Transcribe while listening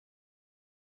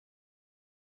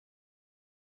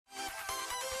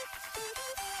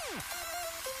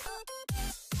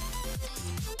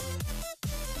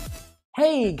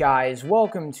Hey guys,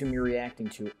 welcome to me reacting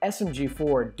to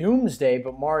SMG4 Doomsday,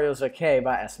 but Mario's Okay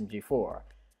by SMG4.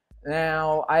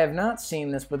 Now, I have not seen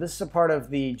this, but this is a part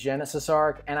of the Genesis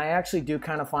arc, and I actually do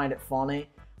kind of find it funny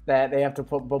that they have to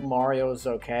put "But Mario's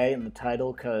Okay" in the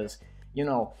title, because, you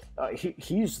know,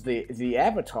 he's the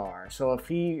Avatar, so if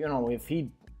he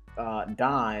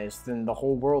dies, then the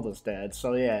whole world is dead,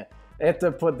 so yeah. They have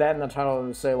to put that in the title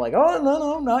and say like, oh,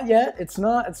 no, not yet, it's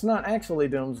not actually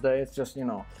Doomsday, it's just, you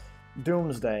know,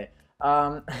 Doomsday.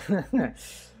 But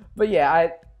yeah,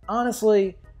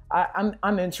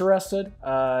 I'm interested.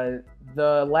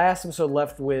 The last episode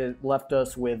left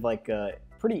us with like a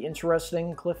pretty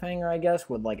interesting cliffhanger, I guess,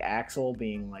 with like Axel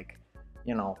being like,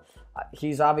 you know,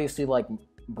 he's obviously like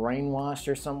brainwashed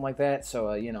or something like that.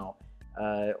 So you know,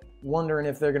 wondering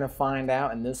if they're gonna find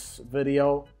out in this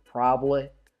video. Probably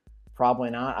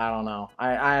not. I don't know.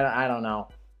 I don't know.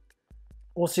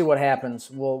 We'll see what happens.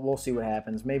 We'll see what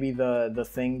happens. Maybe the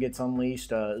thing gets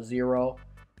unleashed. Zero.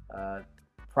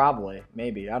 Probably.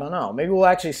 Maybe. I don't know. Maybe we'll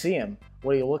actually see him.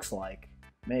 What he looks like.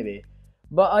 Maybe.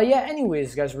 But yeah.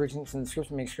 Anyways, guys, we're reaching in the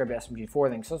description. Make sure to SMG4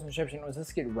 things. So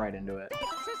let's get right into it.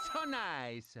 So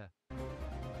nice.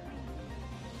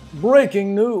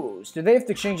 Breaking news. Did they have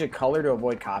to change the color to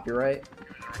avoid copyright?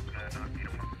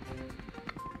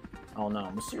 Oh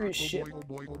no, mysterious shit.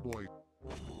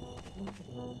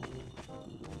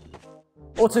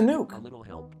 Oh, it's a nuke. A little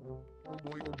help.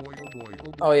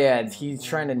 Oh yeah, he's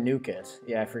trying to nuke it.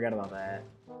 Yeah, I forgot about that.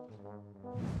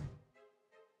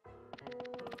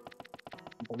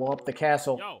 Blow up the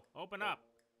castle. Yo, open up.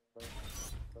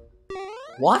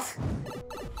 What?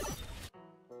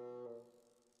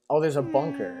 Oh, there's a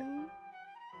bunker.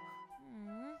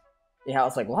 Yeah, I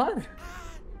was like, what?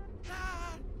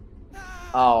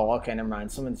 Oh, okay, never mind.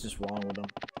 Something's just wrong with him.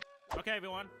 Okay,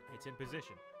 everyone, it's in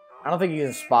position. I don't think he's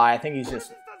a spy. I think he's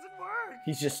just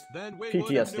Then we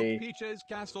PTSD. Peach's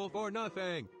castle for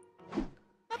nothing.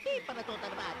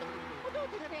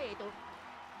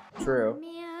 True.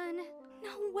 Man,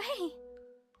 no way.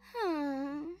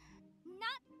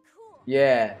 Not cool.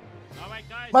 Yeah. All right,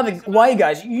 guys. By the way,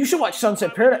 guys, you should watch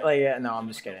Sunset Paradise. Like, yeah, no, I'm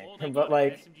just kidding. But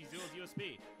like,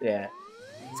 yeah,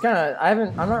 it's kind of.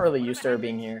 I'm not really used to her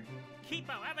being here. Keep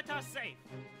our avatar safe.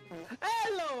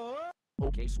 Hello.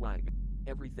 Okay, swag.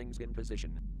 Everything's in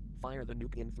position. Fire the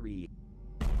nuke in 3.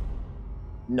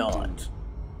 Not.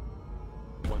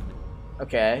 1.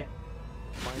 Okay.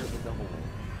 Fire the double.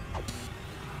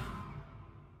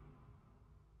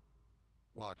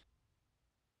 What?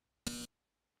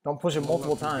 Don't push it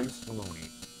multiple times.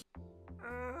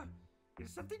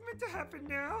 Is something meant to happen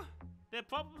now? They're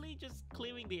probably just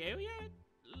clearing the area.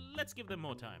 Let's give them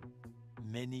more time.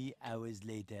 Many hours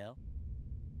later.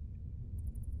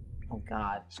 Oh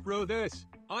God. Screw this.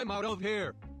 I'm out of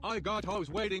here. I got hoes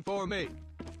waiting for me.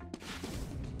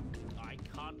 I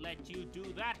can't let you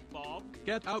do that, Bob.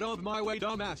 Get out of my way,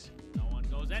 dumbass. No one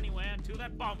goes anywhere until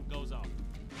that bomb goes off.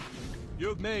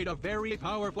 You've made a very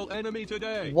powerful enemy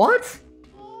today. What?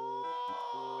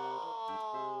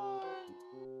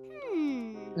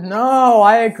 No,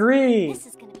 I agree. This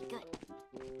is gonna be good.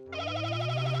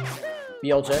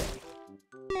 BLJ.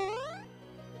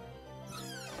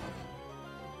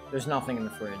 There's nothing in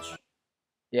the fridge.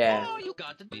 Yeah. Oh, you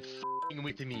got to be f***ing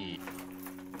with me.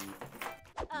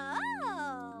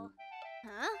 Oh.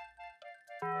 Huh?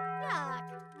 Yuck.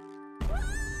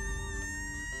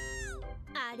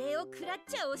 あれを食らっ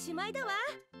ちゃおしまいだわ。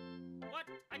 What?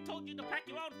 I told you to pack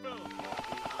your own food.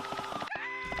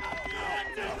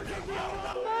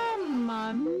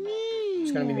 Mamma mia.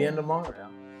 It's gonna be the end of Mario.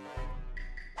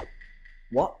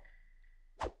 What?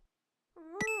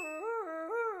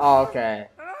 Oh, okay.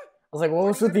 I was like, what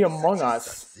was with the Among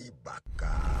Us?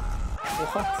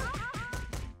 What?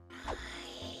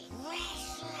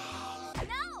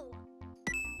 No.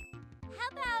 How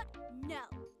about no?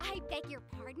 I beg your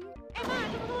pardon.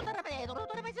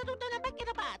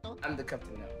 I'm the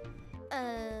captain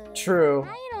now. True.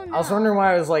 I don't know. I was wondering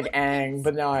why I was like Aang,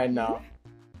 but now I know.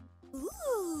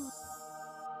 Ooh.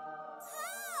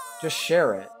 Just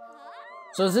share it.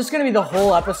 So is this gonna be the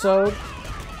whole episode?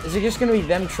 Is it just gonna be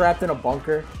them trapped in a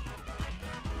bunker?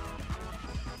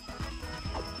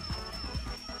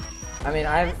 I mean,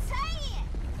 I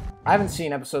haven't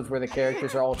seen episodes where the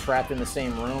characters are all trapped in the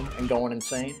same room and going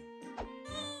insane.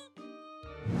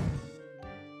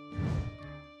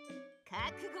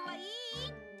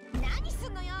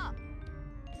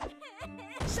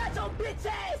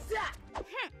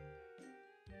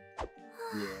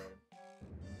 Yeah.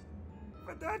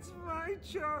 But that's my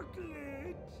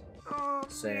chocolate. Oh,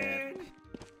 Sad. man.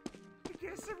 I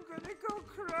guess I'm gonna go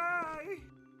cry.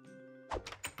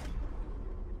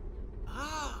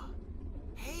 Ah,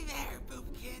 Hey there,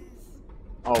 Boopkins.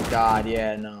 Oh god,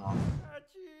 yeah, no. Ah,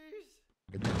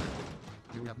 jeez.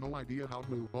 You have no idea how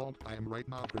blue bald I am right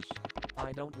now, Chris.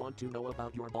 I don't want to know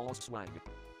about your balls swag.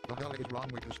 The hell is wrong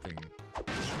with this thing?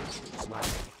 Swag.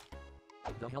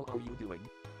 The hell are you doing?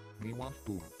 Me want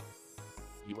boom.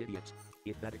 You idiot.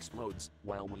 If that explodes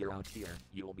while we're out here,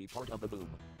 you'll be part of the boom.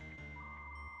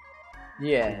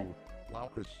 Yeah. Ooh. Wow,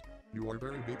 Chris. You are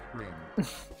very big brain.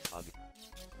 Ugh.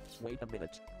 Wait a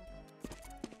minute.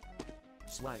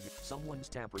 Swag, someone's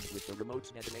tampered with the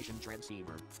remote detonation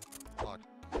transceiver. Fuck.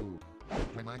 Ooh.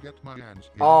 When I get my hands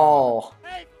in Oh.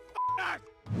 Hey,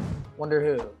 Wonder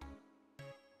who?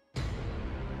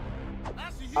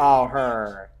 Oh,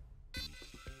 her.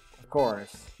 Of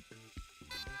course.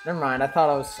 Never mind. I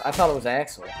thought it was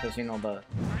Axel because you know the.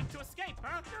 Trying to escape,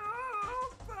 huh?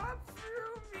 no, pop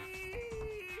through me.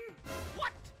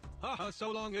 What? Haha,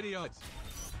 so long, idiots.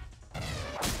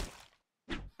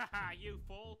 Haha, you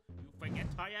fool. You forget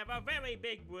I have a very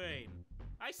big brain.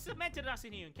 I cemented us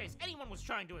in here in case anyone was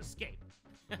trying to escape.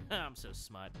 I'm so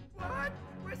smart. What?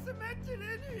 We're cemented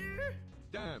in here.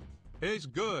 Damn, it's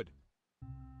good.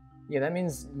 Yeah, that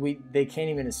means they can't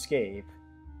even escape.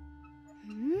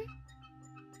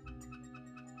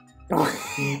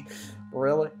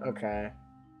 Really? Okay.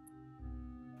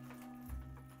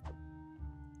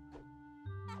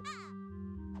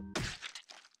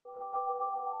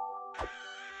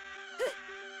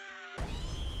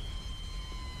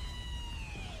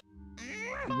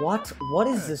 What? What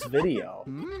is this video?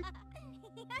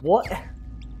 What?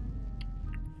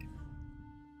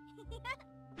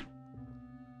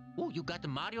 Oh, you got the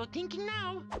Mario thinking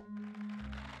now?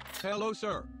 Hello,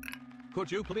 sir.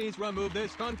 Could you please remove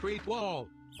this concrete wall?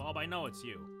 Bob, I know it's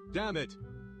you. Damn it.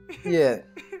 Yeah.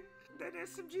 That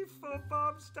SMG4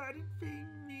 bomb started being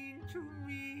mean to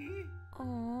me.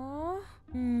 Aww.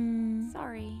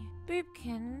 Sorry.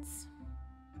 Boopkins.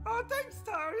 Oh, thanks,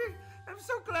 Tari. I'm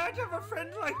so glad you have a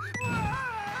friend like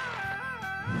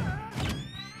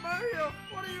Mario.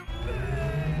 What are you?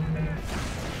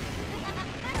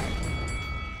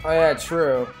 Oh yeah,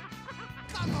 true.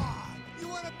 Come on, you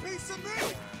want a piece of me?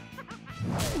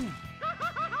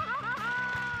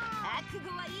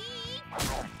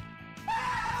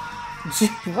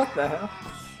 What the hell?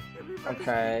 Everybody's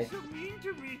Okay. being so mean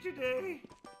to me today.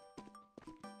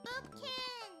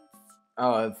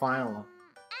 Oh, finally.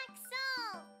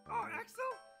 Axel! Oh,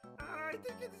 Axel? I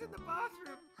think it's in the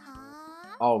bathroom.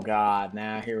 Huh? Oh god,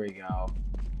 now here we go.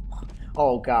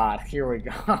 Oh god, here we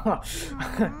go.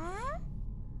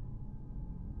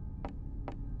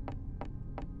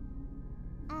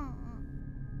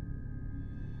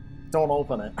 Don't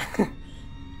open it.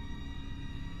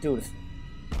 Dude.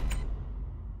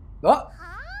 Oh! Huh?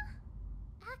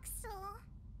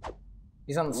 Axel?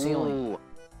 He's on the ceiling. Ooh.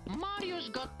 Mario's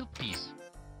got to piece.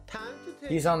 Time to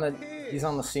take He's on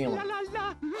the ceiling. La la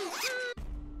la.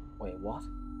 Wait, what?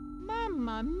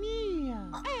 Mamma mia.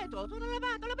 Eto, sono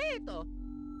lavato, l'abito.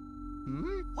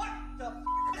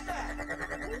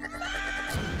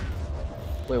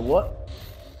 Wait, what?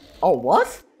 Oh,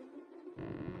 what?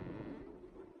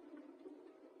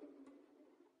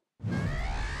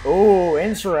 Oh,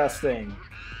 interesting.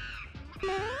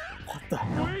 What the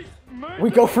hell?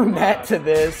 We go from that to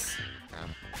this.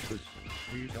 Chris,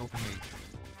 please help me.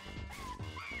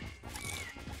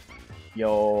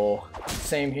 Yo,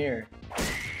 same here.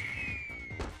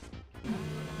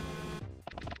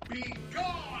 Be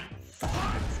gone!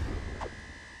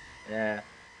 Yeah.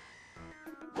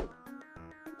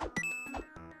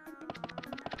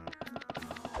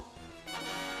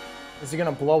 Is he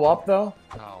gonna blow up though?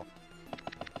 Now.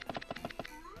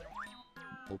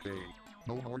 Okay,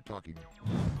 no more talking.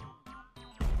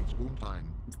 It's boom time.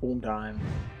 It's boom time.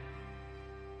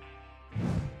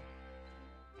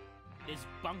 This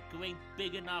bunker ain't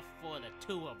big enough for the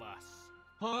two of us.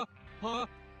 Huh? Huh?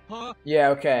 Huh? Yeah,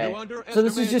 okay. You So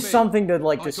this is underestimated just me. something to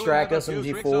like I could distract have a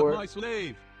few tricks up SMG4 my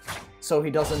sleeve. so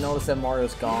he doesn't notice that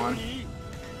Mario's gone.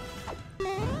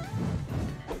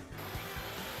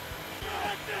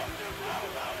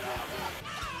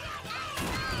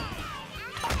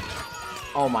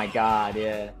 Oh my god,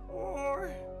 yeah.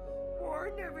 War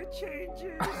never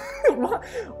changes. What?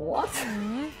 What?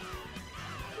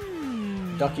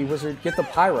 Ducky Wizard, get the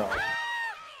pyro.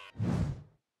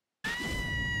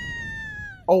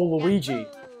 Oh, Luigi.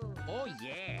 Oh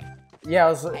yeah. Yeah, I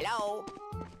was. Hello.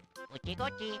 Gucci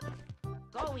gucci.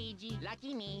 Go Luigi,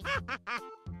 lucky me.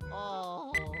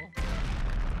 Oh.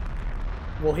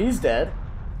 Well, he's dead.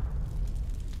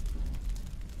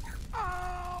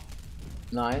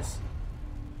 Nice.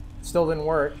 Still didn't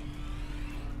work.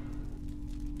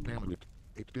 Damn it.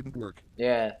 It didn't work.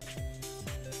 Yeah.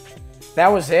 That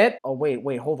was it? Oh,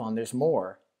 wait, hold on. There's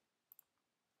more.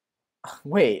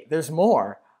 Wait, there's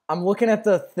more. I'm looking at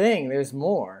the thing. There's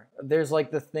more. There's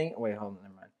like the thing. Wait, hold on.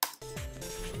 Never mind.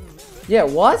 Yeah,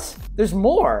 what? There's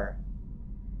more.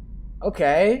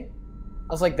 Okay.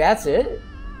 I was like, that's it?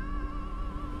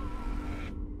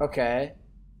 Okay.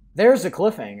 There's a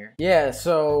cliffhanger. Yeah,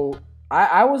 so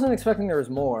I wasn't expecting there was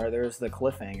more. There's the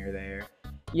cliffhanger there.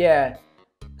 Yeah.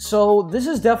 So this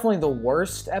is definitely the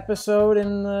worst episode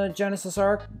in the Genesis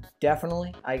arc.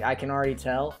 Definitely. I can already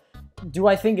tell. Do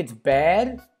I think it's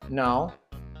bad? No.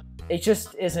 It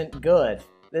just isn't good.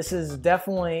 This is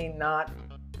definitely not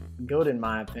good in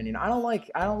my opinion. I don't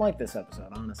like this episode,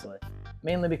 honestly.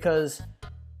 Mainly because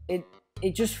it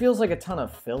just feels like a ton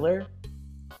of filler.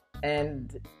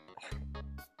 And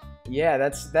yeah,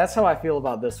 that's how I feel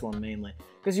about this one mainly.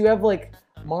 Because you have like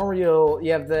Mario,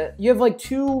 you have like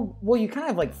two, well, you kind of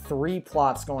have like three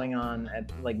plots going on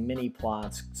at like mini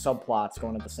plots, subplots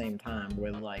going at the same time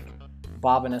with like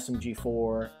Bob and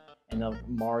SMG4 and the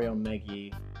Mario and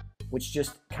Mickey, which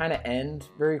just kind of end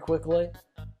very quickly.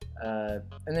 And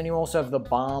then you also have the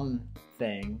bomb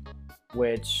thing,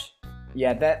 which,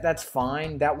 yeah, that's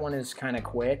fine. That one is kind of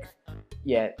quick.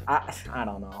 Yeah, I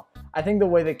don't know. I think the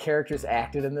way the characters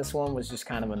acted in this one was just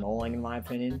kind of annoying in my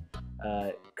opinion,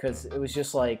 because it was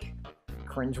just like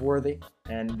cringeworthy,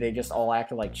 and they just all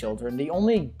acted like children. The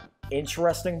only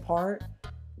interesting part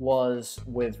was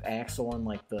with Axel and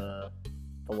like the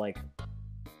like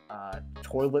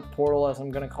toilet portal, as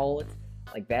I'm gonna call it,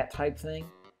 like that type thing,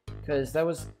 because that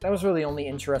was really the only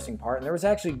interesting part, and there was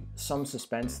actually some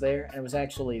suspense there, and it was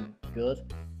actually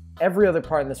good. Every other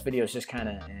part in this video is just kind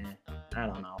of, I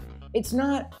don't know. It's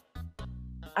not.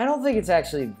 I don't think it's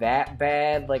actually that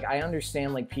bad. Like, I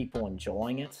understand like people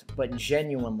enjoying it, but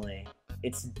genuinely,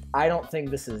 I don't think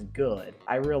this is good.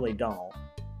 I really don't.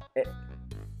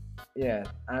 Yeah,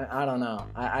 I don't know.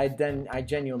 I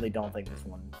genuinely don't think this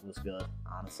one was good,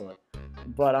 honestly.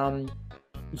 But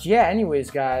yeah. Anyways,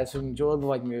 guys, if you enjoyed,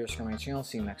 like, me, subscribe to my channel.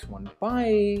 See you next one.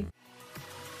 Bye.